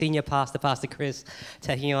Senior Pastor, Pastor Chris,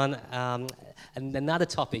 taking on another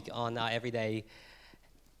topic on our everyday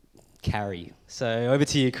carry. So over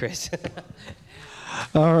to you, Chris.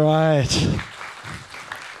 All right.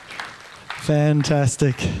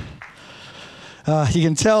 Fantastic. You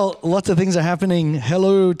can tell lots of things are happening.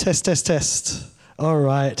 Hello, test, test, test. All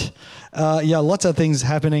right. Lots of things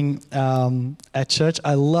happening at church.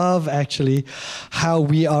 I love actually how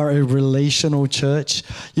we are a relational church.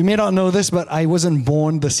 You may not know this, but I wasn't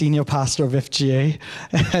born the senior pastor of FGA.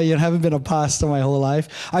 I haven't been a pastor my whole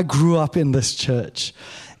life. I grew up in this church.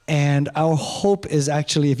 And our hope is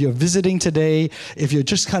actually, if you're visiting today, if you're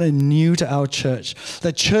just kind of new to our church,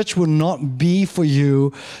 that church will not be for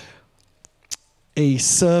you a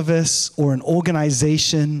service or an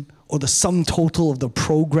organization or the sum total of the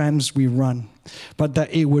programs we run, but that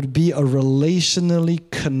it would be a relationally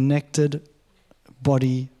connected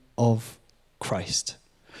body of Christ.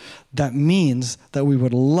 That means that we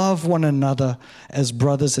would love one another as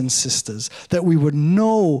brothers and sisters, that we would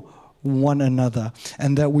know one another,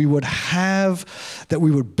 and that we would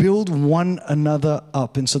build one another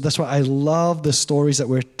up. And so that's why I love the stories that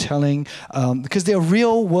we're telling, because they're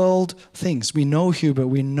real world things. We know Hubert,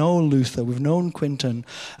 we know Luther, we've known Quinton,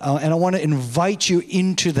 and I want to invite you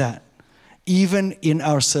into that, even in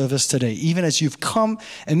our service today, even as you've come,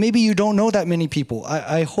 and maybe you don't know that many people.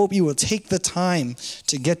 I hope you will take the time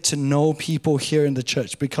to get to know people here in the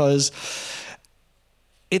church, because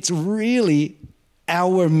it's really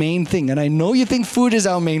our main thing. And I know you think food is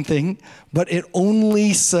our main thing, but it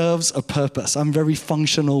only serves a purpose. I'm very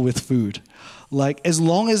functional with food. Like, as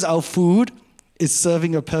long as our food is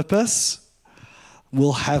serving a purpose,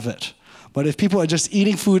 we'll have it. But if people are just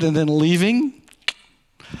eating food and then leaving,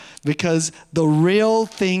 because the real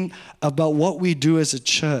thing about what we do as a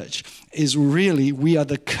church is really we are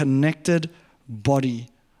the connected body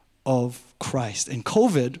of Christ. And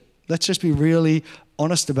COVID, let's just be really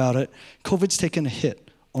honest about it, COVID's taken a hit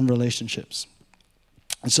on relationships.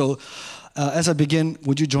 And so as I begin,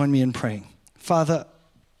 would you join me in praying? Father,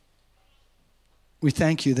 we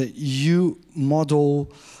thank you that you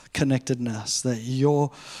model connectedness, that you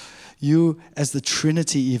as the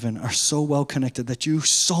Trinity even are so well connected, that you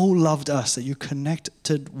so loved us, that you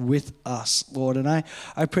connected with us, Lord. And I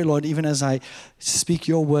pray, Lord, even as I speak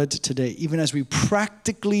your word today, even as we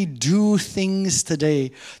practically do things today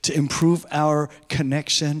to improve our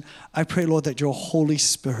connection, I pray, Lord, that your Holy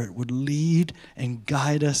Spirit would lead and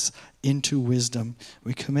guide us into wisdom.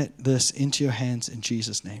 We commit this into your hands in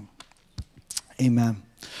Jesus' name. Amen.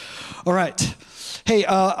 All right. Hey,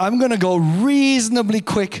 I'm going to go reasonably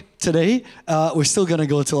quick today. We're still going to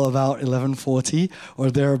go till about 11:40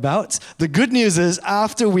 or thereabouts. The good news is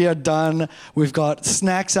after we are done, we've got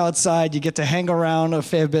snacks outside. You get to hang around a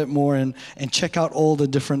fair bit more and check out all the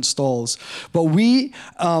different stalls. But we,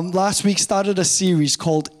 last week, started a series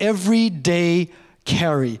called Everyday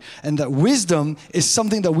Carry, and that wisdom is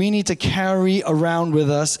something that we need to carry around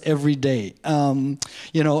with us every day.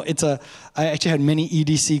 I actually had many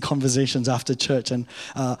EDC conversations after church, and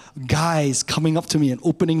guys coming up to me and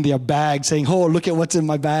opening their bag saying, "Oh, look at what's in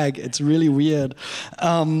my bag." It's really weird.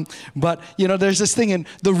 But there's this thing, and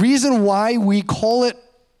the reason why we call it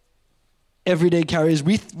Everyday Carry is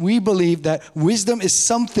we believe that wisdom is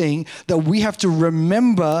something that we have to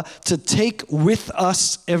remember to take with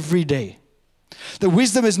us every day. The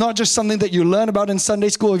wisdom is not just something that you learn about in Sunday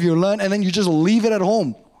school, if you learn, and then you just leave it at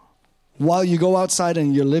home while you go outside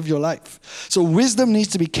and you live your life. So wisdom needs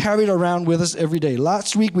to be carried around with us every day.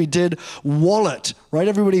 Last week we did wallet, right?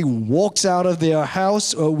 Everybody walks out of their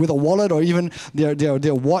house with a wallet or even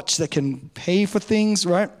their watch that can pay for things,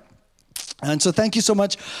 right? And so thank you so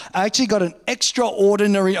much. I actually got an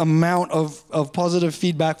extraordinary amount of positive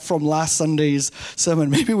feedback from last Sunday's sermon.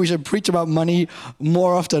 Maybe we should preach about money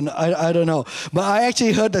more often. I don't know. But I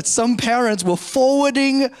actually heard that some parents were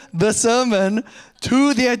forwarding the sermon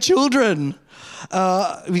to their children.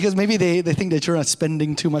 Because maybe they think their children are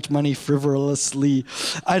spending too much money frivolously.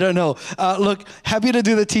 I don't know. Look, happy to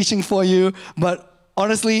do the teaching for you, but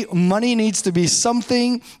honestly, money needs to be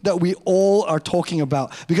something that we all are talking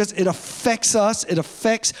about because it affects us. It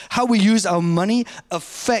affects how we use our money,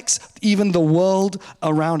 affects even the world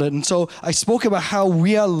around it. And so I spoke about how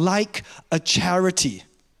we are like a charity.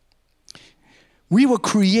 We were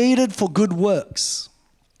created for good works.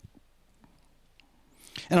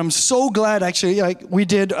 And I'm so glad, actually, we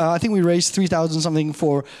did, I think we raised 3,000 something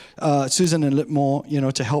for Susan and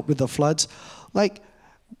Lipmore, to help with the floods.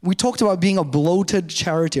 We talked about being a bloated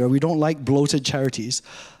charity, or we don't like bloated charities.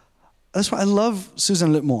 That's why I love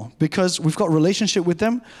Susan Littmore, because we've got a relationship with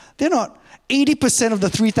them. They're not 80% of the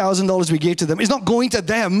 $3,000 we gave to them is not going to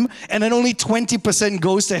them, and then only 20%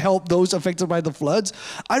 goes to help those affected by the floods.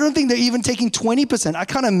 I don't think they're even taking 20%. I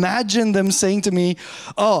can't imagine them saying to me,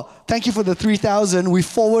 oh, thank you for the $3,000. We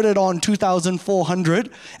forwarded on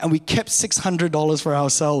 $2,400, and we kept $600 for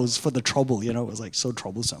ourselves for the trouble. It was like so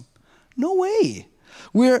troublesome. No way.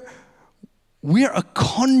 We're a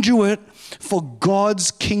conduit for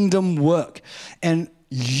God's kingdom work, and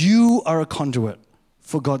you are a conduit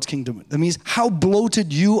for God's kingdom. That means how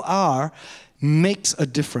bloated you are makes a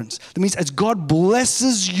difference. That means as God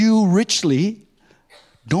blesses you richly,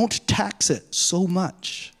 don't tax it so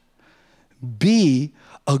much. Be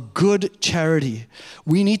a good charity.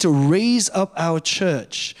 We need to raise up our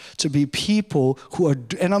church to be people who are,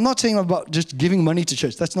 and I'm not saying about just giving money to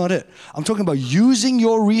church. That's not it. I'm talking about using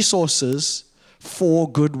your resources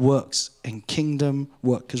for good works and kingdom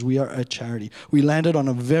work, because we are a charity. We landed on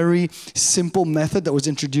a very simple method that was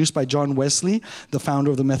introduced by John Wesley, the founder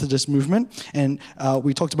of the Methodist movement. And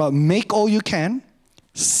we talked about make all you can,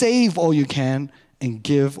 save all you can, and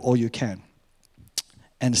give all you can.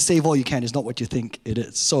 And save all you can is not what you think it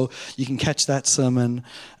is. So you can catch that sermon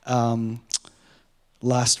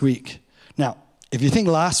last week. Now, if you think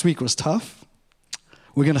last week was tough,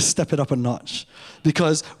 we're going to step it up a notch,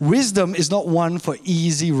 because wisdom is not one for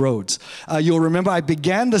easy roads. You'll remember I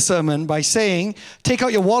began the sermon by saying, take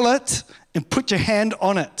out your wallet and put your hand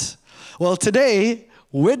on it. Well, today,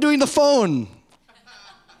 we're doing the phone.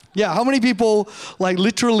 Yeah, how many people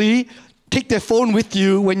literally take their phone with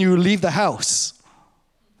you when you leave the house?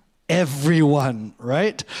 Everyone,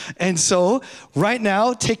 right? And so right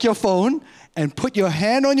now, take your phone and put your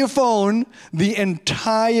hand on your phone the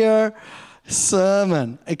entire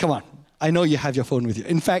sermon. Hey, come on. I know you have your phone with you.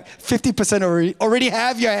 In fact, 50% already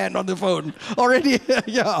have your hand on the phone. Already,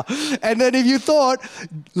 yeah. And then if you thought,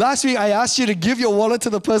 last week I asked you to give your wallet to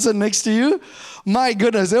the person next to you, my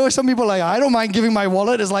goodness, there were some people I don't mind giving my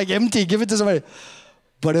wallet. It's empty. Give it to somebody.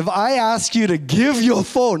 But if I ask you to give your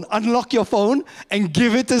phone, unlock your phone, and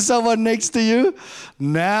give it to someone next to you,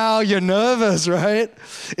 now you're nervous, right?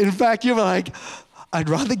 In fact, you're like, I'd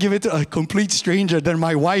rather give it to a complete stranger than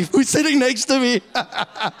my wife who's sitting next to me.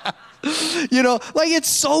 It's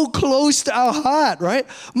so close to our heart, right?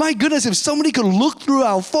 My goodness, if somebody could look through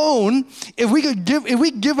our phone, if we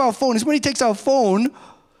give our phone, if somebody takes our phone,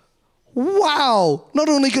 wow, not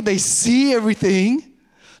only could they see everything,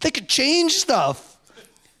 they could change stuff.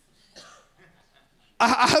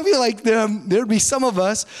 I feel like there'd be some of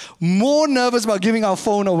us more nervous about giving our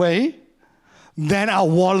phone away than our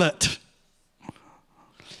wallet.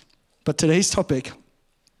 But today's topic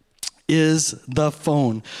is the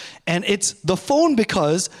phone. And it's the phone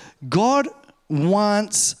because God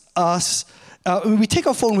wants us, we take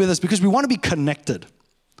our phone with us because we want to be connected,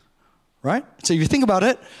 right? So if you think about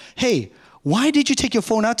it, hey, why did you take your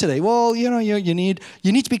phone out today? Well, you need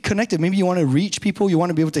to be connected. Maybe you want to reach people. You want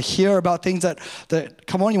to be able to hear about things that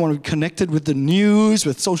come on. You want to be connected with the news,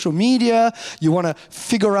 with social media. You want to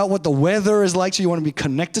figure out what the weather is like, so you want to be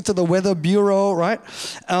connected to the Weather Bureau, right?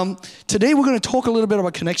 Today we're going to talk a little bit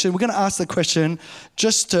about connection. We're going to ask the question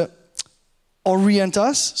just to orient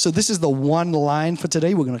us. So this is the one line for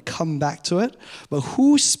today. We're going to come back to it. But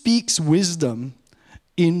who speaks wisdom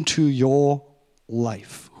into your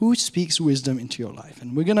life? Who speaks wisdom into your life?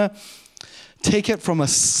 And we're going to take it from a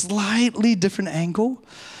slightly different angle,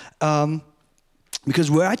 because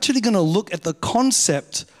we're actually going to look at the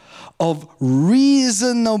concept of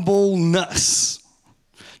reasonableness.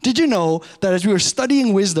 Did you know that as we were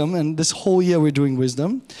studying wisdom, and this whole year we're doing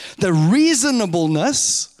wisdom, that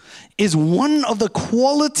reasonableness is one of the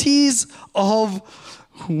qualities of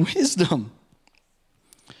wisdom?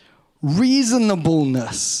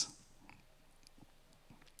 Reasonableness.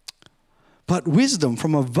 But wisdom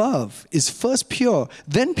from above is first pure,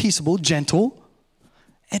 then peaceable, gentle.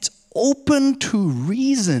 It's open to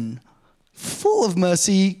reason, full of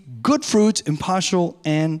mercy, good fruit, impartial,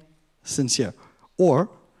 and sincere. Or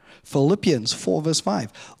Philippians 4 verse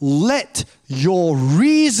 5. Let your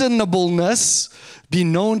reasonableness be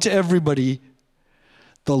known to everybody.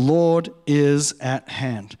 The Lord is at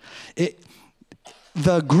hand.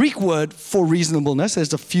 The Greek word for reasonableness,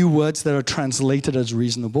 there's a few words that are translated as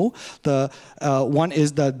reasonable. The one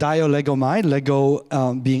is the dialegomai, lego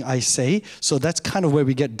being I say. So that's kind of where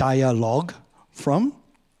we get dialogue from.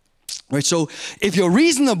 Right? So if you're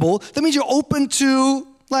reasonable, that means you're open to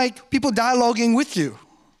people dialoguing with you,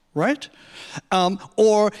 right?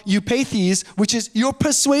 Or eupatheis, which is you're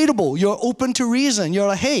persuadable, you're open to reason. You're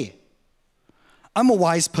like, hey, I'm a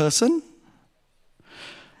wise person.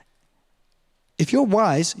 if you're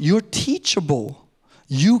wise, you're teachable.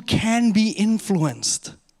 You can be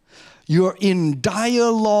influenced. You're in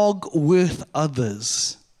dialogue with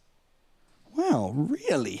others. Wow,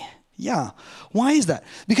 really? Yeah. Why is that?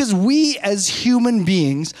 Because we as human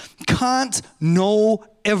beings can't know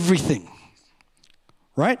everything.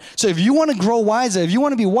 Right? So if you want to grow wiser, if you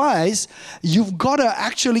want to be wise, you've got to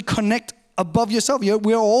actually connect above yourself.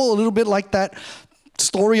 We're all a little bit like that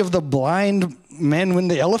story of the blind man with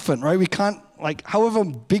the elephant, right? We can't, like, however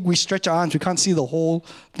big we stretch our arms, we can't see the whole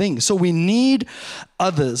thing. So we need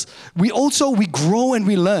others. We grow and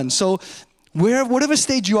we learn. So whatever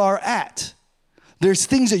stage you are at, there's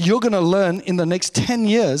things that you're going to learn in the next 10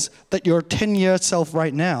 years that your 10-year self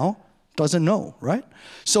right now doesn't know, right?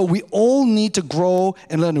 So we all need to grow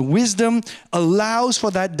and learn. Wisdom allows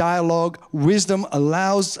for that dialogue. Wisdom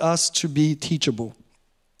allows us to be teachable.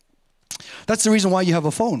 That's the reason why you have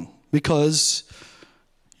a phone, because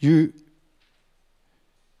you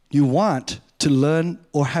want to learn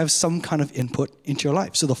or have some kind of input into your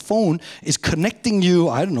life. So the phone is connecting you,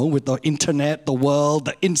 I don't know, with the internet, the world,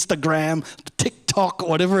 the Instagram, the TikTok,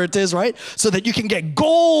 whatever it is, right? So that you can get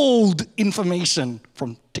gold information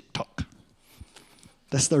from TikTok.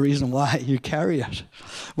 That's the reason why you carry it.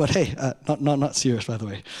 But hey, not serious, by the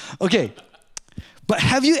way. Okay, but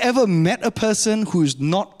have you ever met a person who's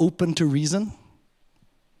not open to reason?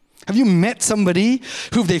 Have you met somebody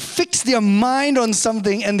who they fix their mind on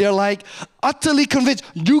something and they're like utterly convinced,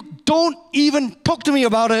 you don't even talk to me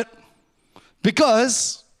about it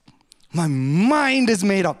because my mind is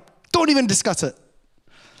made up. Don't even discuss it.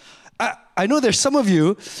 I know there's some of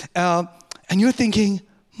you and you're thinking,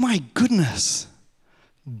 my goodness,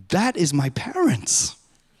 that is my parents.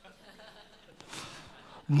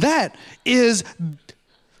 That is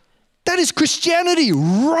Christianity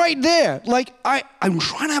right there. Like, I'm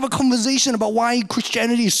trying to have a conversation about why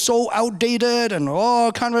Christianity is so outdated and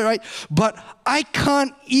kind of right, but I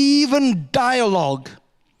can't even dialogue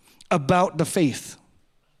about the faith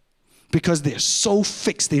because they're so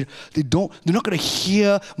fixed. They're not going to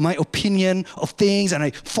hear my opinion of things, and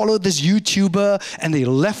I followed this YouTuber and they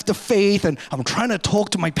left the faith, and I'm trying to talk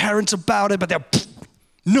to my parents about it, but they're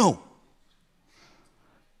no.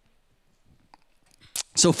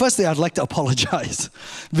 So firstly, I'd like to apologize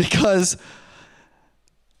because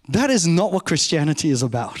that is not what Christianity is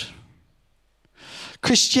about.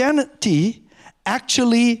 Christianity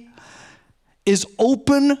actually is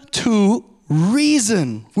open to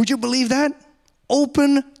reason. Would you believe that?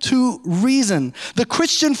 Open to reason. The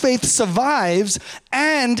Christian faith survives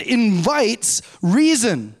and invites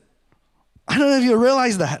reason. I don't know if you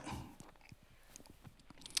realize that.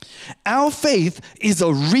 Our faith is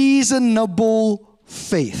a reasonable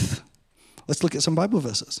faith. Let's look at some Bible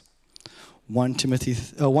verses. 1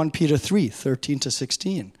 Peter 3, 13 to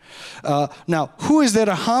 16. Now, who is there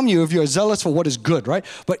to harm you if you are zealous for what is good, right?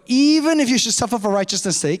 But even if you should suffer for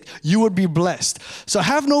righteousness' sake, you would be blessed. So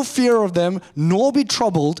have no fear of them, nor be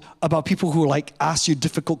troubled about people who ask you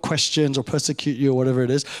difficult questions or persecute you or whatever it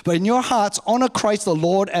is. But in your hearts, honor Christ the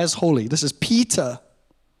Lord as holy. This is Peter,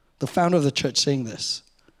 the founder of the church, saying this.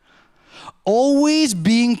 Always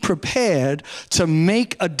being prepared to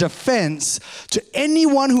make a defense to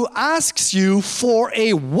anyone who asks you for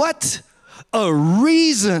a what? A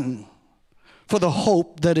reason for the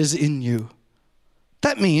hope that is in you.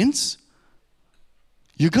 That means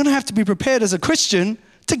you're going to have to be prepared as a Christian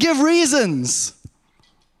to give reasons.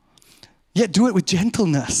 Yet do it with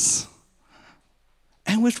gentleness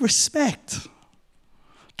and with respect.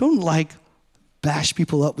 Don't bash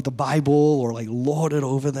people up with the Bible or lord it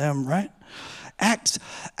over them, right? Acts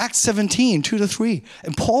 17, 2 to 3.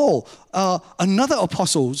 And Paul, another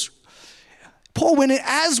apostle, Paul went in,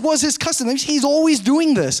 as was his custom. He's always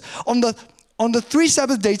doing this. On the 3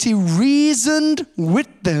 Sabbath days, he reasoned with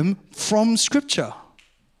them from Scripture.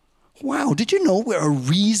 Wow, did you know we're a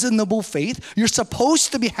reasonable faith? You're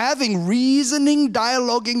supposed to be having reasoning,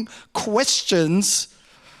 dialoguing questions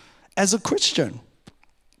as a Christian.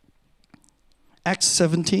 Acts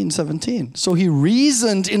 17:17. So he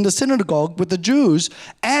reasoned in the synagogue with the Jews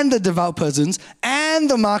and the devout persons and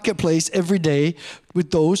the marketplace every day with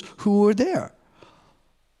those who were there.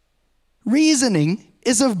 Reasoning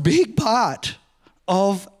is a big part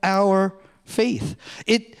of our faith.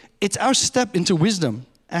 It's our step into wisdom,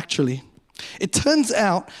 actually. It turns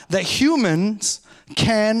out that humans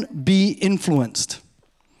can be influenced.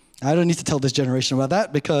 I don't need to tell this generation about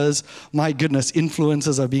that because, my goodness,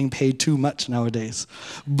 influencers are being paid too much nowadays.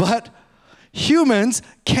 But humans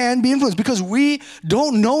can be influenced because we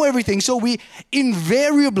don't know everything. So we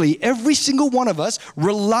invariably, every single one of us,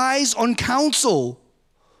 relies on counsel.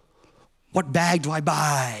 What bag do I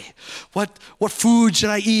buy? What food should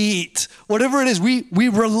I eat? Whatever it is, we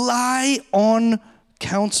rely on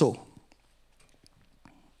counsel.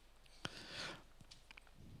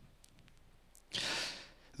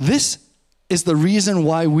 This is the reason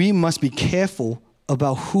why we must be careful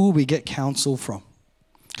about who we get counsel from,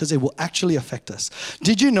 because it will actually affect us.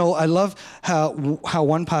 Did you know, I love how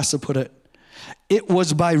one pastor put it, it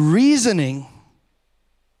was by reasoning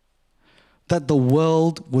that the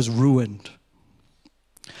world was ruined.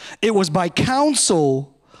 It was by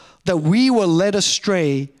counsel that we were led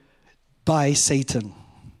astray by Satan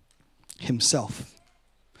himself,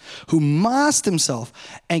 who masked himself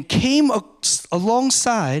and came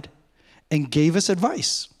alongside and gave us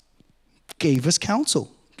advice, gave us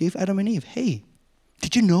counsel, gave Adam and Eve, hey,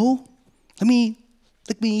 did you know? Let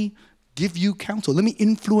me give you counsel. Let me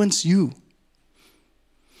influence you.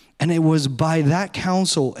 And it was by that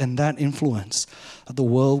counsel and that influence that the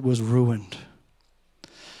world was ruined.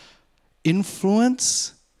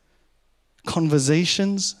 Influence,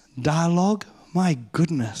 conversations, dialogue, my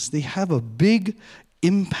goodness, they have a big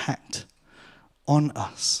impact on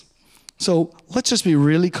us. So let's just be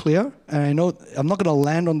really clear. And I know I'm not going to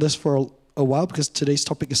land on this for a while because today's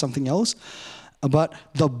topic is something else. But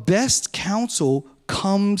the best counsel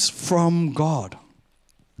comes from God.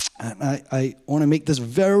 And I want to make this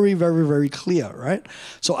very, very, very clear, right?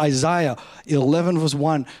 So Isaiah 11 verse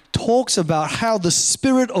 1 talks about how the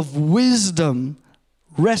spirit of wisdom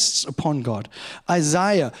rests upon God.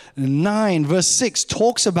 Isaiah 9 verse 6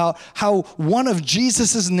 talks about how one of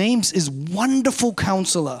Jesus' names is Wonderful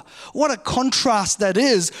Counselor. What a contrast that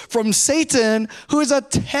is from Satan, who is a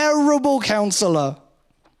terrible counselor.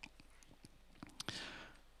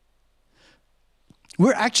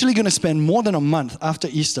 We're actually going to spend more than a month after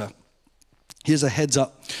Easter. Here's a heads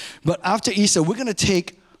up. But after Easter, we're going to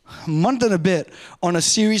take a month and a bit on a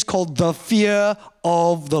series called The Fear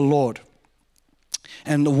of the Lord.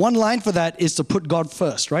 And the one line for that is to put God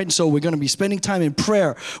first, right? And so we're going to be spending time in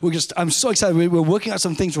prayer. I'm so excited. We're working out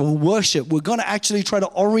some things for worship. We're going to actually try to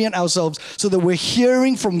orient ourselves so that we're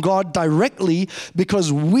hearing from God directly,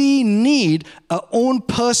 because we need our own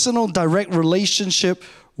personal direct relationship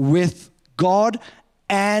with God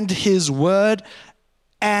and His Word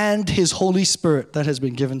and His Holy Spirit that has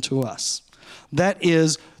been given to us. That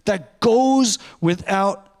goes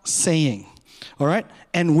without saying, all right?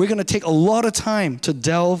 And we're going to take a lot of time to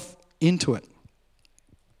delve into it.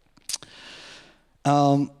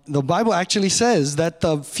 The Bible actually says that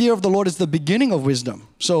the fear of the Lord is the beginning of wisdom.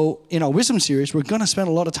 So in our wisdom series, we're going to spend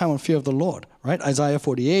a lot of time on fear of the Lord, right? Isaiah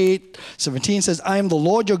 48:17 says, I am the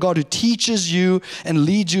Lord your God who teaches you and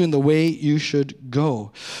leads you in the way you should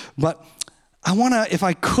go. But I want to, if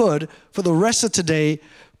I could, for the rest of today,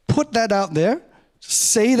 put that out there,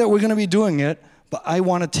 say that we're going to be doing it, but I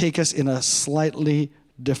want to take us in a slightly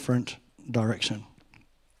different direction.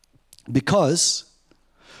 Because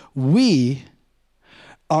we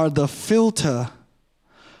are the filter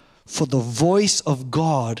for the voice of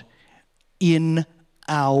God in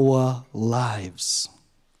our lives.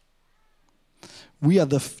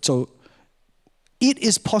 So it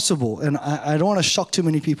is possible, and I don't want to shock too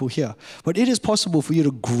many people here, but it is possible for you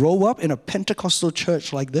to grow up in a Pentecostal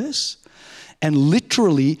church like this and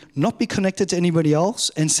literally not be connected to anybody else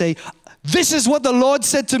and say, this is what the Lord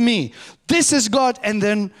said to me. This is God. And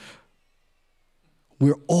then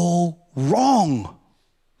we're all wrong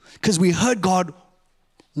because we heard God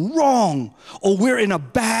wrong, or we're in a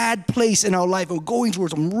bad place in our life, or going through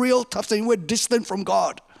some real tough thing. We're distant from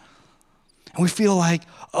God. And we feel like,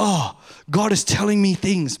 oh, God is telling me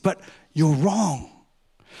things, but you're wrong.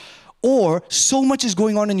 Or so much is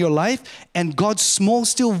going on in your life, and God's small,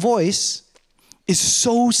 still voice is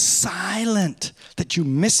so silent that you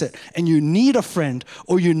miss it, and you need a friend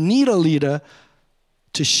or you need a leader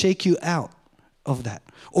to shake you out of that.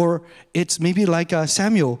 Or it's maybe like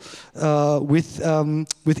Samuel with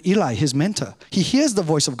Eli, his mentor. He hears the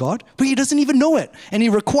voice of God, but he doesn't even know it. And he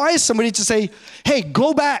requires somebody to say, hey,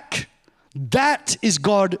 go back. That is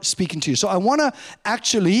God speaking to you. So I want to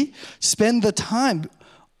actually spend the time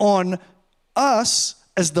on us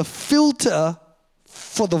as the filter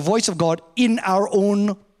for the voice of God in our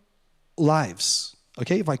own lives.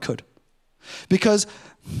 Okay, if I could. Because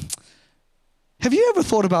have you ever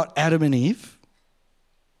thought about Adam and Eve?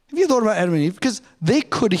 Have you thought about Adam and Eve? Because they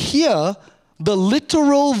could hear the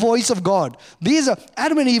literal voice of God. These are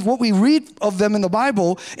Adam and Eve. What we read of them in the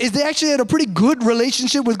Bible is they actually had a pretty good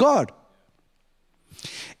relationship with God.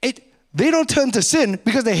 They don't turn to sin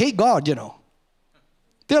because they hate God, you know.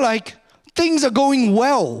 They're like, things are going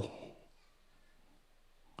well.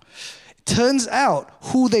 It turns out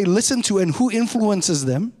who they listen to and who influences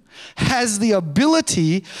them has the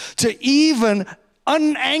ability to even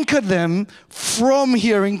unanchor them from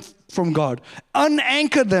hearing from God,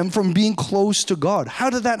 unanchor them from being close to God. How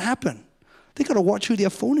did that happen? They got to watch who their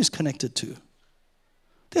phone is connected to.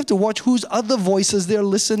 They have to watch whose other voices they're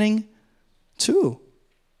listening to.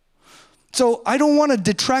 So I don't want to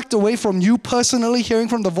detract away from you personally hearing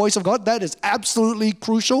from the voice of God. That is absolutely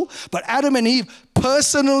crucial. But Adam and Eve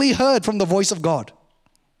personally heard from the voice of God.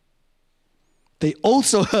 They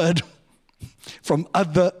also heard from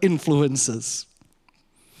other influences.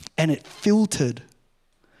 And it filtered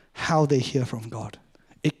how they hear from God.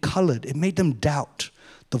 It colored, it made them doubt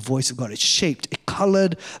the voice of God. It shaped, it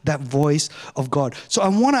colored that voice of God. So I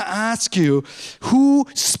want to ask you, who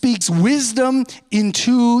speaks wisdom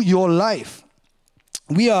into your life?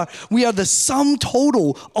 We are the sum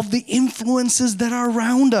total of the influences that are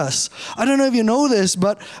around us. I don't know if you know this,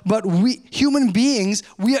 but we human beings,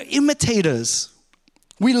 we are imitators.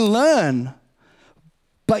 We learn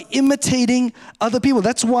by imitating other people.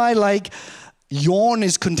 That's why yawn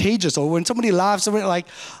is contagious. Or when somebody laughs,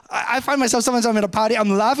 I find myself sometimes I'm at a party, I'm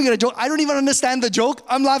laughing at a joke. I don't even understand the joke.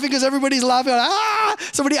 I'm laughing because everybody's laughing.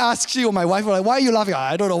 Somebody asks you, or my wife, why are you laughing?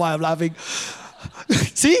 I don't know why I'm laughing.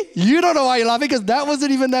 See, you don't know why you're laughing because that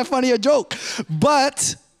wasn't even that funny a joke.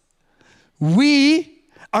 But we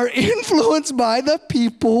are influenced by the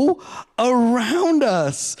people around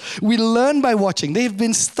us. We learn by watching. There have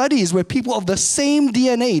been studies where people of the same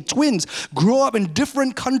DNA, twins, grow up in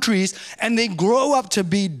different countries and they grow up to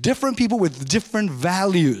be different people with different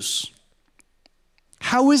values.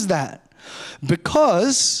 How is that?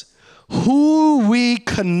 Because who we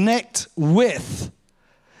connect with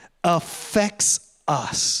affects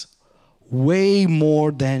us way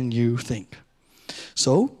more than you think.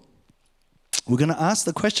 So, we're going to ask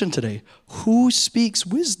the question today, who speaks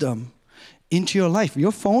wisdom into your life?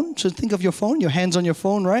 Your phone? So think of your phone, your hands on your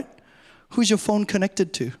phone, right? Who's your phone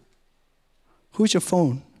connected to? Who's your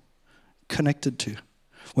phone connected to?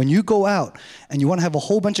 When you go out and you want to have a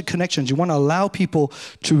whole bunch of connections, you want to allow people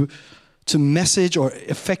to message or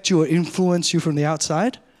affect you or influence you from the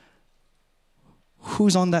outside,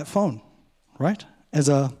 who's on that phone, right? As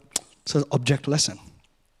an object lesson.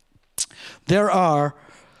 There are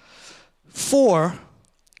 4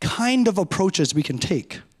 kind of approaches we can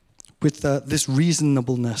take with this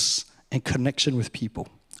reasonableness and connection with people.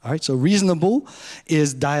 All right, so reasonable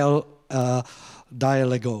is dialogo,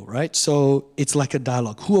 right? So it's like a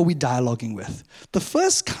dialogue. Who are we dialoguing with? The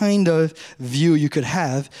first kind of view you could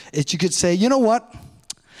have is you could say, you know what?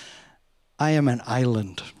 I am an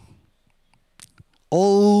island.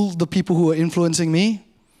 All the people who are influencing me,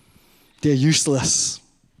 they're useless.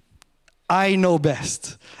 I know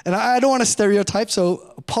best. And I don't want to stereotype,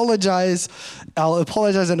 so I'll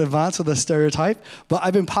apologize in advance for the stereotype, but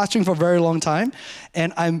I've been pastoring for a very long time,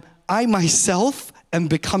 and I myself am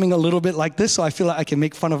becoming a little bit like this, so I feel like I can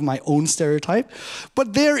make fun of my own stereotype.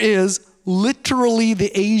 But there is literally the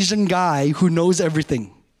Asian guy who knows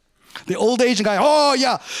everything. The old Asian guy, oh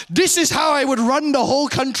yeah, this is how I would run the whole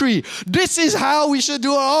country. This is how we should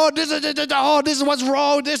do it. This is what's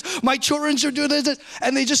wrong. My children should do this.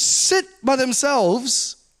 And they just sit by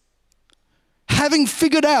themselves, having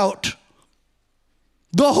figured out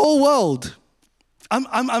the whole world.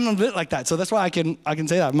 I'm a bit like that, so that's why I can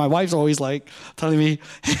say that. My wife's always telling me,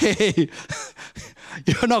 hey,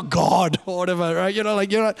 you're not God or whatever, right? You're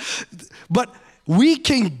not. But we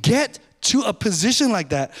can get to a position like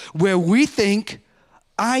that where we think,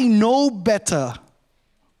 I know better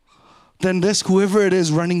than this, whoever it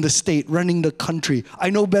is running the state, running the country.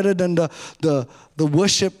 I know better than the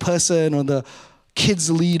worship person or the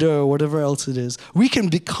kids leader or whatever else it is. We can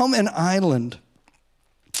become an island.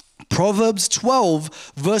 Proverbs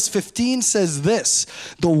 12 verse 15 says this,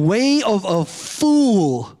 the way of a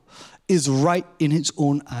fool is right in his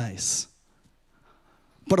own eyes,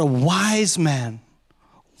 but a wise man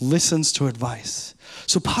listens to advice.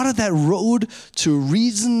 So part of that road to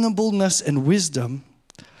reasonableness and wisdom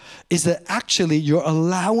is that actually you're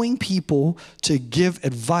allowing people to give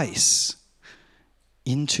advice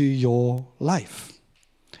into your life.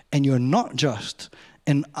 And you're not just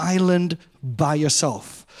an island by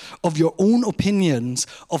yourself of your own opinions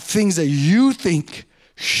of things that you think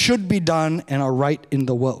should be done and are right in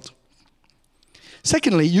the world.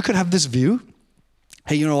 Secondly, you could have this view,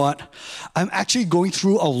 hey, you know what? I'm actually going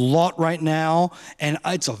through a lot right now, and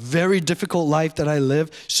it's a very difficult life that I live,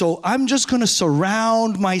 so I'm just going to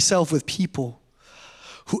surround myself with people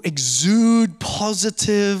who exude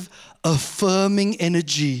positive, affirming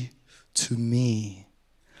energy to me.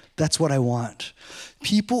 That's what I want.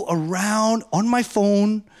 People around on my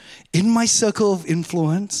phone, in my circle of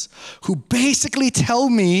influence, who basically tell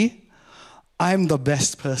me I'm the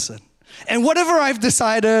best person. And whatever I've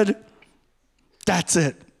decided, that's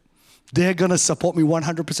it. They're going to support me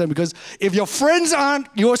 100% because if your friends aren't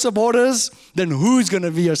your supporters, then who's going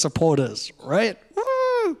to be your supporters, right?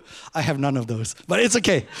 Woo! I have none of those, but it's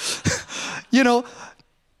okay.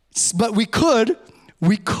 But we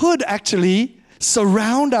could actually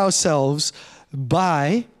surround ourselves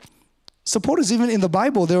by supporters. Even in the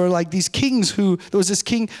Bible, there were like these kings there was this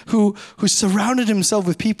king who surrounded himself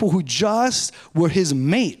with people who just were his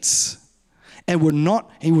mates. And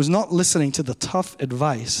he was not listening to the tough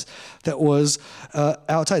advice that was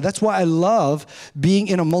outside. That's why I love being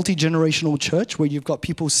in a multi-generational church where you've got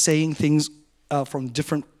people saying things from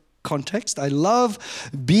different contexts. I love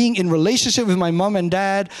being in relationship with my mom and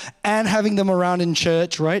dad and having them around in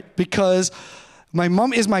church, right? Because my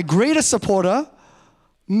mom is my greatest supporter,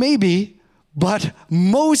 maybe, but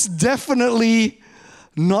most definitely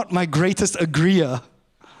not my greatest agreeer.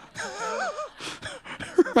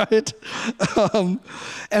 Right?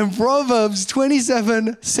 And Proverbs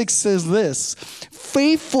 27:6 says this,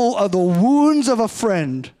 faithful are the wounds of a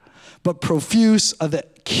friend, but profuse are the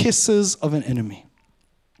kisses of an enemy.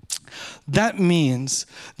 That means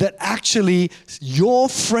that actually your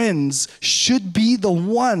friends should be the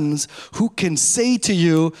ones who can say to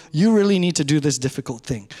you, you really need to do this difficult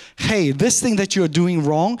thing. Hey, this thing that you're doing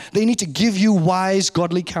wrong, they need to give you wise,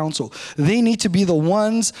 godly counsel. They need to be the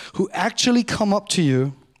ones who actually come up to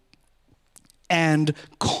you and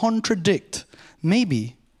contradict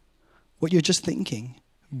maybe what you're just thinking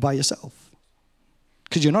by yourself.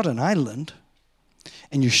 Because you're not an island,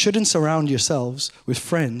 and you shouldn't surround yourselves with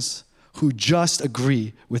friends who just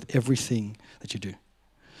agree with everything that you do.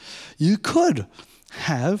 You could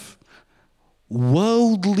have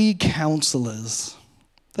worldly counselors.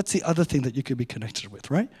 That's the other thing that you could be connected with,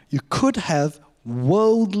 right? You could have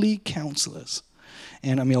worldly counselors.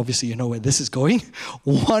 And I mean, obviously, you know where this is going.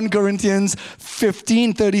 1 Corinthians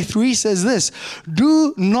 15:33 says this,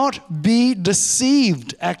 do not be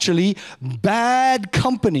deceived. Actually, bad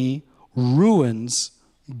company ruins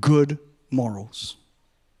good morals.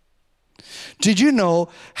 Did you know,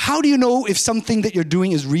 how do you know if something that you're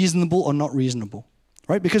doing is reasonable or not reasonable?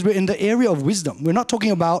 Right? Because we're in the area of wisdom. We're not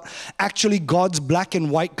talking about actually God's black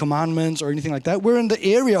and white commandments or anything like that. We're in the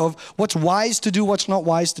area of what's wise to do, what's not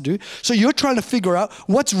wise to do. So you're trying to figure out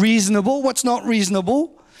what's reasonable, what's not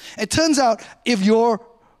reasonable. It turns out if your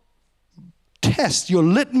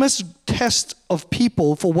litmus test of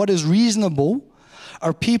people for what is reasonable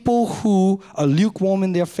are people who are lukewarm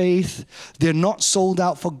in their faith, they're not sold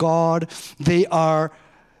out for God, they are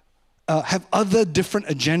have other different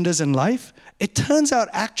agendas in life, it turns out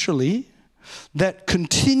actually that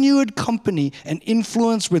continued company and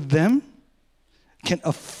influence with them can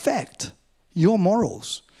affect your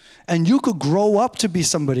morals. And you could grow up to be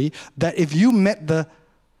somebody that if you met the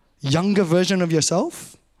younger version of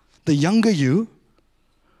yourself, the younger you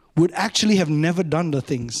would actually have never done the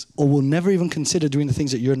things or will never even consider doing the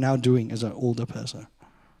things that you're now doing as an older person.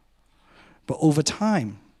 But over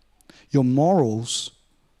time, your morals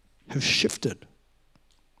have shifted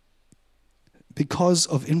because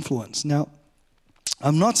of influence. Now,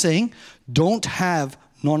 I'm not saying don't have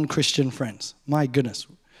non-Christian friends. My goodness,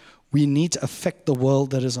 we need to affect the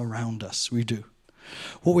world that is around us. We do.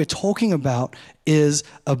 What we're talking about is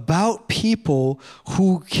about people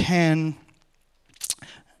who can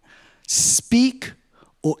speak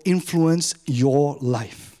or influence your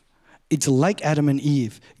life. It's like Adam and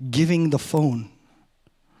Eve giving the phone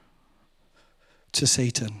to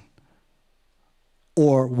Satan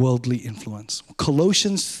or worldly influence.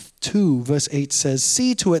 Colossians 2 verse 8 says,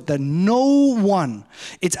 see to it that no one,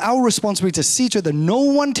 it's our responsibility to see to it that no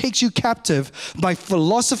one takes you captive by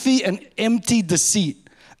philosophy and empty deceit,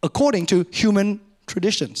 according to human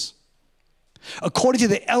traditions, according to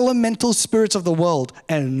the elemental spirits of the world,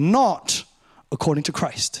 and not according to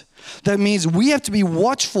Christ. That means we have to be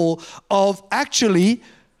watchful of actually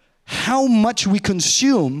how much we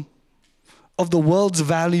consume of the world's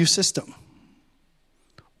value system.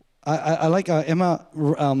 I like Emma,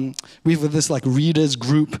 we have this like readers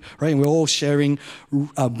group, right? And we're all sharing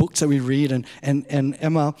books that we read. And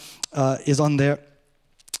Emma is on there.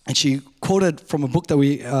 And she quoted from a book that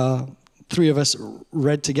we, three of us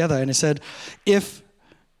read together. And it said, if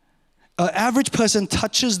an average person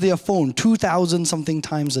touches their phone 2,000 something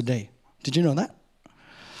times a day. Did you know that?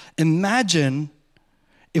 Imagine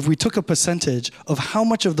if we took a percentage of how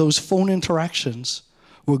much of those phone interactions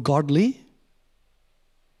were godly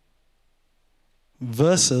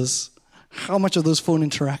versus how much of those phone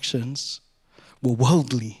interactions were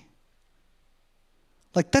worldly?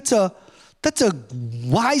 Like that's a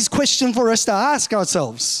wise question for us to ask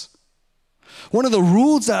ourselves. One of the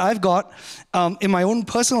rules that I've got in my own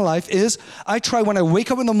personal life is I try when I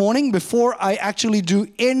wake up in the morning, before I actually do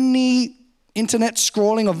any internet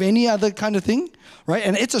scrolling of any other kind of thing, right?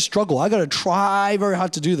 And it's a struggle. I got to try very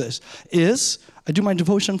hard to do this, is I do my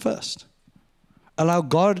devotion first. Allow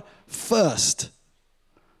God first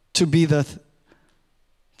to be the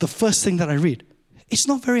first thing that I read. It's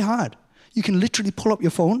not very hard. You can literally pull up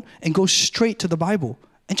your phone and go straight to the Bible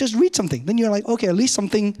and just read something. Then you're like, okay, at least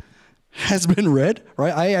something has been read,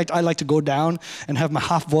 right? I like to go down and have my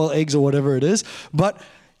half-boiled eggs or whatever it is. But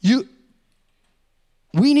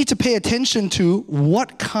we need to pay attention to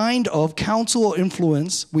what kind of counsel or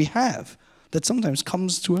influence we have that sometimes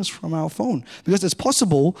comes to us from our phone. Because it's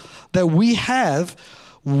possible that we have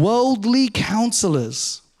worldly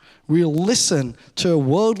counselors. We'll listen to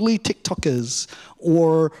worldly TikTokers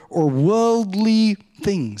or worldly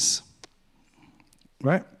things,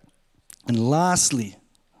 right? And lastly,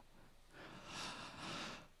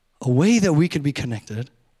 a way that we could be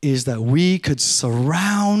connected is that we could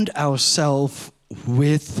surround ourselves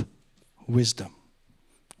with wisdom.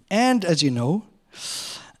 And as you know,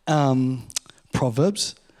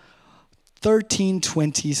 Proverbs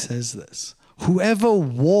 13:20 says this: whoever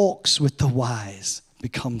walks with the wise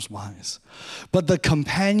becomes wise, but the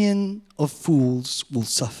companion of fools will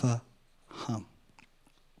suffer harm.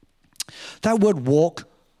 That word walk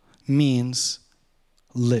means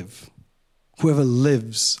live. Whoever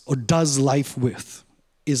lives or does life with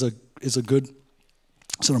is a good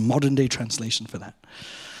sort of modern day translation for that.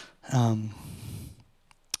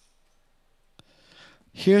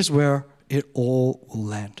 Here's where it all will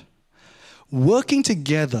land. Working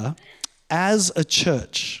together as a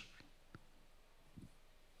church,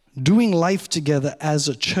 doing life together as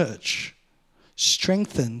a church,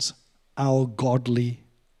 strengthens our godly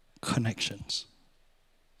connections.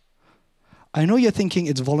 I know you're thinking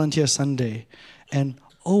it's Volunteer Sunday, and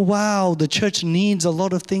oh wow, the church needs a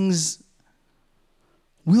lot of things.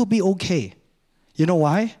 We'll be okay. You know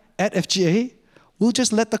why? At FGA, we'll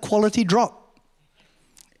just let the quality drop.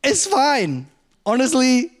 It's fine.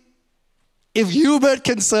 Honestly, if Hubert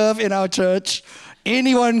can serve in our church,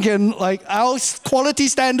 anyone can, like, our quality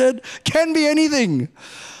standard can be anything.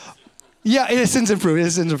 Yeah, it has since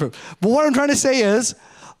improved. But what I'm trying to say is,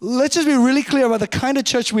 let's just be really clear about the kind of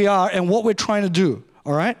church we are and what we're trying to do,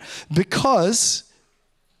 all right? Because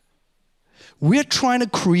we're trying to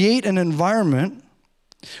create an environment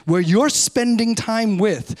where you're spending time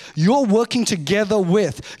with, you're working together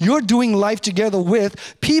with, you're doing life together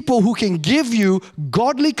with people who can give you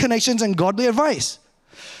godly connections and godly advice.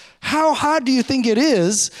 How hard do you think it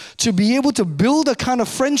is to be able to build a kind of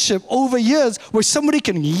friendship over years where somebody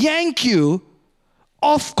can yank you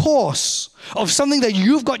off course of something that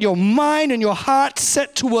you've got your mind and your heart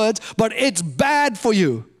set towards, but it's bad for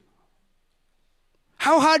you?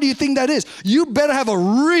 How hard do you think that is? You better have a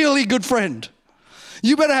really good friend.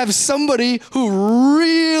 You better have somebody who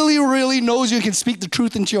really, really knows you can speak the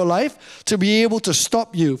truth into your life to be able to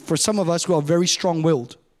stop you, for some of us who are very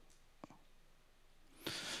strong-willed,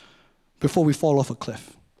 before we fall off a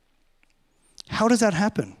cliff. How does that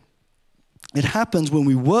happen? It happens when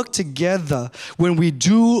we work together, when we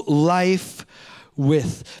do life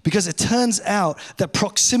with. Because it turns out that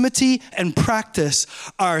proximity and practice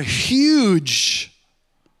are huge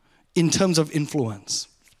in terms of influence.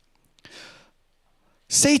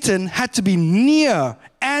 Satan had to be near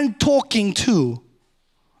and talking to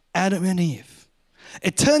Adam and Eve.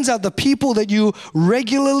 It turns out the people that you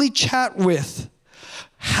regularly chat with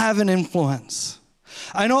have an influence.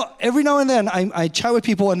 I know every now and then I chat with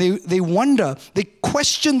people and they wonder, they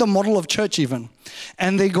question the model of church even.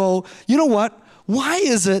 And they go, you know what? Why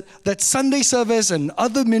is it that Sunday service and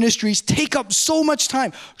other ministries take up so much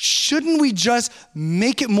time? Shouldn't we just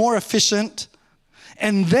make it more efficient?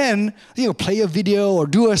 And then, play a video or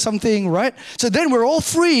do something, right? So then we're all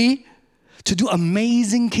free to do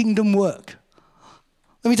amazing kingdom work.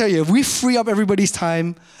 Let me tell you, if we free up everybody's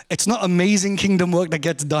time, it's not amazing kingdom work that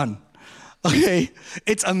gets done. Okay?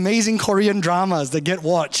 It's amazing Korean dramas that get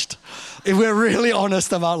watched, if we're really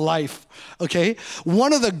honest about life. Okay?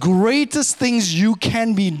 One of the greatest things you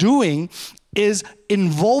can be doing is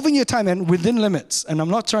involving your time, and within limits. And I'm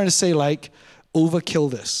not trying to say overkill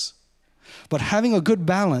this. But having a good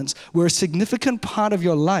balance where a significant part of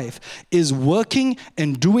your life is working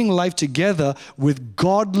and doing life together with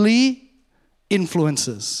godly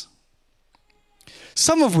influences.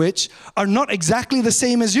 Some of which are not exactly the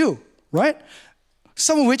same as you, right?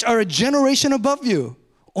 Some of which are a generation above you,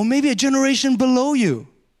 or maybe a generation below you.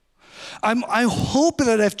 I hope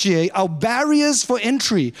that at FGA, our barriers for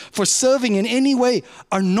entry, for serving in any way,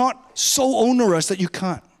 are not so onerous that you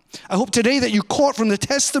can't. I hope today that you caught from the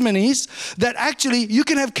testimonies that actually you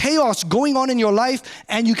can have chaos going on in your life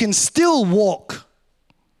and you can still walk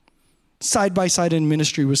side by side in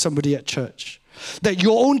ministry with somebody at church. That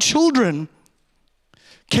your own children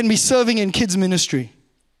can be serving in kids ministry.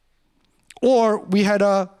 Or we had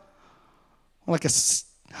how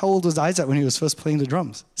old was Isaac when he was first playing the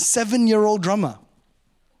drums? 7-year-old drummer.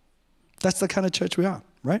 That's the kind of church we are,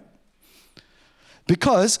 right?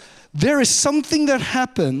 Because there is something that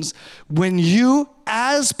happens when you,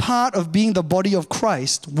 as part of being the body of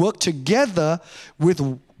Christ, work together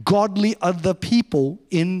with godly other people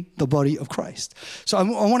in the body of Christ. So I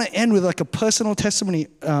want to end with like a personal testimony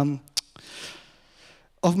of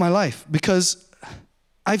my life, because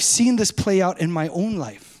I've seen this play out in my own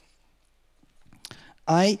life.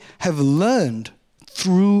 I have learned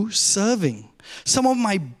through serving. Some of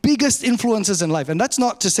my biggest influences in life, and that's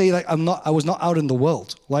not to say like I was not out in the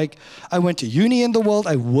world. Like I went to uni in the world,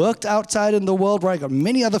 I worked outside in the world, right? I got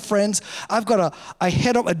many other friends. I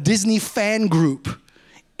head up a Disney fan group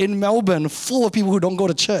in Melbourne full of people who don't go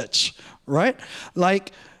to church, right?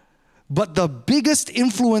 But the biggest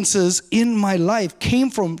influences in my life came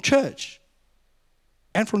from church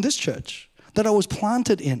and from this church that I was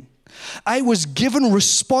planted in. I was given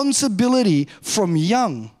responsibility from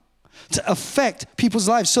young to affect people's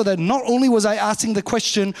lives, so that not only was I asking the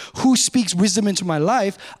question, who speaks wisdom into my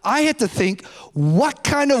life, I had to think, what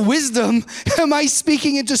kind of wisdom am I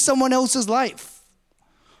speaking into someone else's life?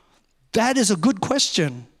 That is a good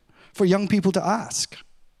question for young people to ask.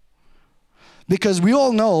 Because we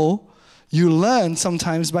all know you learn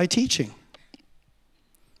sometimes by teaching.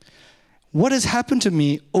 What has happened to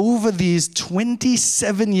me over these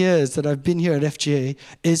 27 years that I've been here at FGA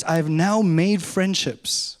is I've now made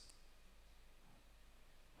friendships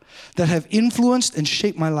that have influenced and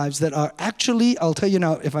shaped my lives that are actually, I'll tell you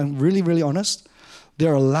now, if I'm really, really honest,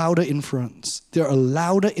 they're a louder influence. They're a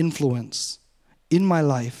louder influence in my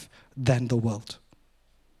life than the world.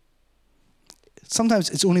 Sometimes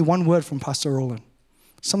it's only one word from Pastor Roland.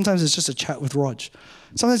 Sometimes it's just a chat with Rog.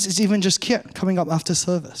 Sometimes it's even just Kiet coming up after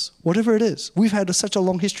service. Whatever it is, we've had such a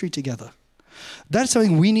long history together. That's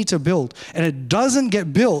something we need to build. And it doesn't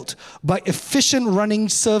get built by efficient running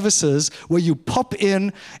services where you pop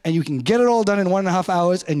in and you can get it all done in 1.5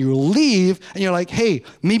 hours and you leave and you're like, hey,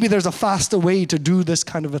 maybe there's a faster way to do this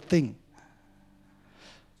kind of a thing.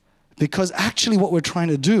 Because actually what we're trying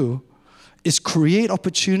to do is create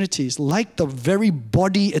opportunities like the very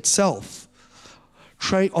body itself.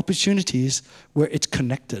 Try opportunities where it's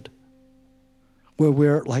connected, where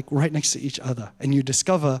we're like right next to each other, and you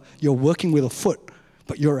discover you're working with a foot,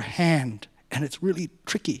 but you're a hand, and it's really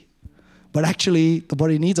tricky. But actually, the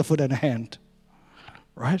body needs a foot and a hand,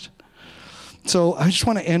 right? So I just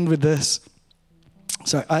want to end with this.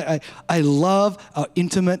 So I love our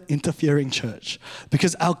intimate, interfering church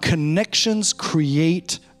because our connections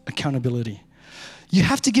create accountability. You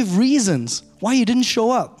have to give reasons why you didn't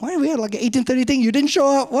show up. Why we had like an 1830 thing, you didn't show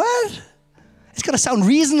up? What? It's got to sound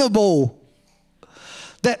reasonable.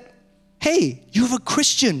 That, hey, you're a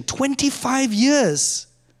Christian 25 years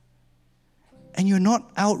and you're not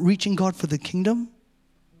out reaching God for the kingdom?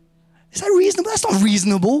 Is that reasonable? That's not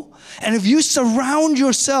reasonable. And if you surround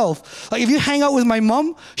yourself, like if you hang out with my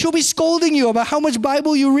mom, she'll be scolding you about how much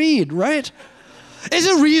Bible you read, right? Is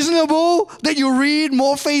it reasonable that you read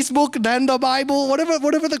more Facebook than the Bible?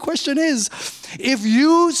 Whatever the question is. If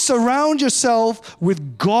you surround yourself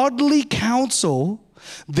with godly counsel,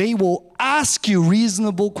 they will ask you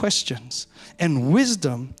reasonable questions. And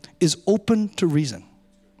wisdom is open to reason.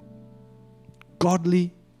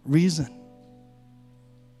 Godly reason.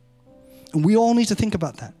 And we all need to think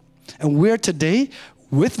about that. And we're today,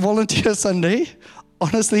 with Volunteer Sunday,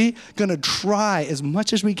 honestly going to try as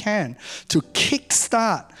much as we can to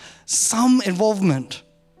kickstart some involvement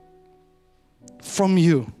from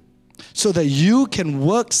you so that you can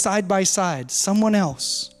work side by side someone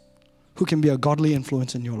else who can be a godly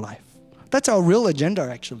influence in your life. That's our real agenda,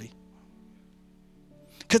 actually.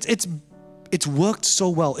 Because it's worked so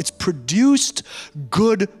well. It's produced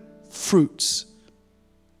good fruits.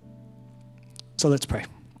 So let's pray.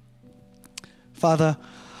 Father,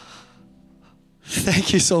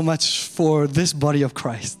 thank you so much for this body of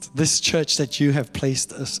Christ, this church that you have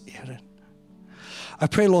placed us in. I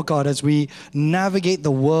pray, Lord God, as we navigate the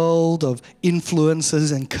world of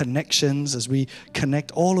influences and connections, as we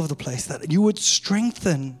connect all over the place, that you would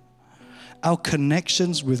strengthen our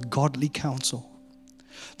connections with godly counsel.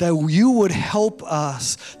 that you would help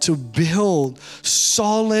us to build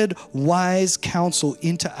solid, wise counsel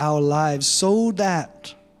into our lives so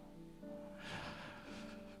that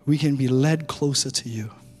we can be led closer to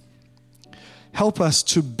you. Help us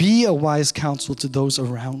to be a wise counsel to those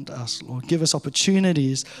around us, Lord. Give us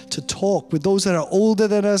opportunities to talk with those that are older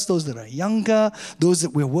than us, those that are younger, those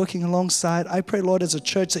that we're working alongside. I pray, Lord, as a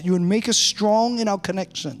church, that you would make us strong in our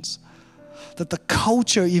connections, that the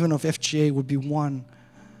culture even of FGA would be one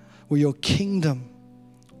where your kingdom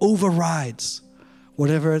overrides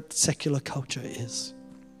whatever secular culture is.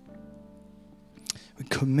 We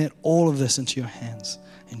commit all of this into your hands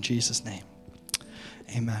in Jesus' name.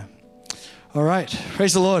 Amen. All right.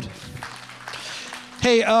 Praise the Lord.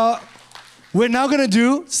 Hey, we're now going to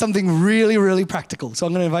do something really, really practical. So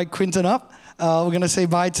I'm going to invite Quinton up. We're going to say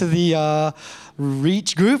bye to the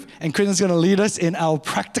Reach group, and Quinton's going to lead us in our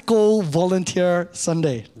practical volunteer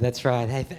Sunday. That's right. Hey,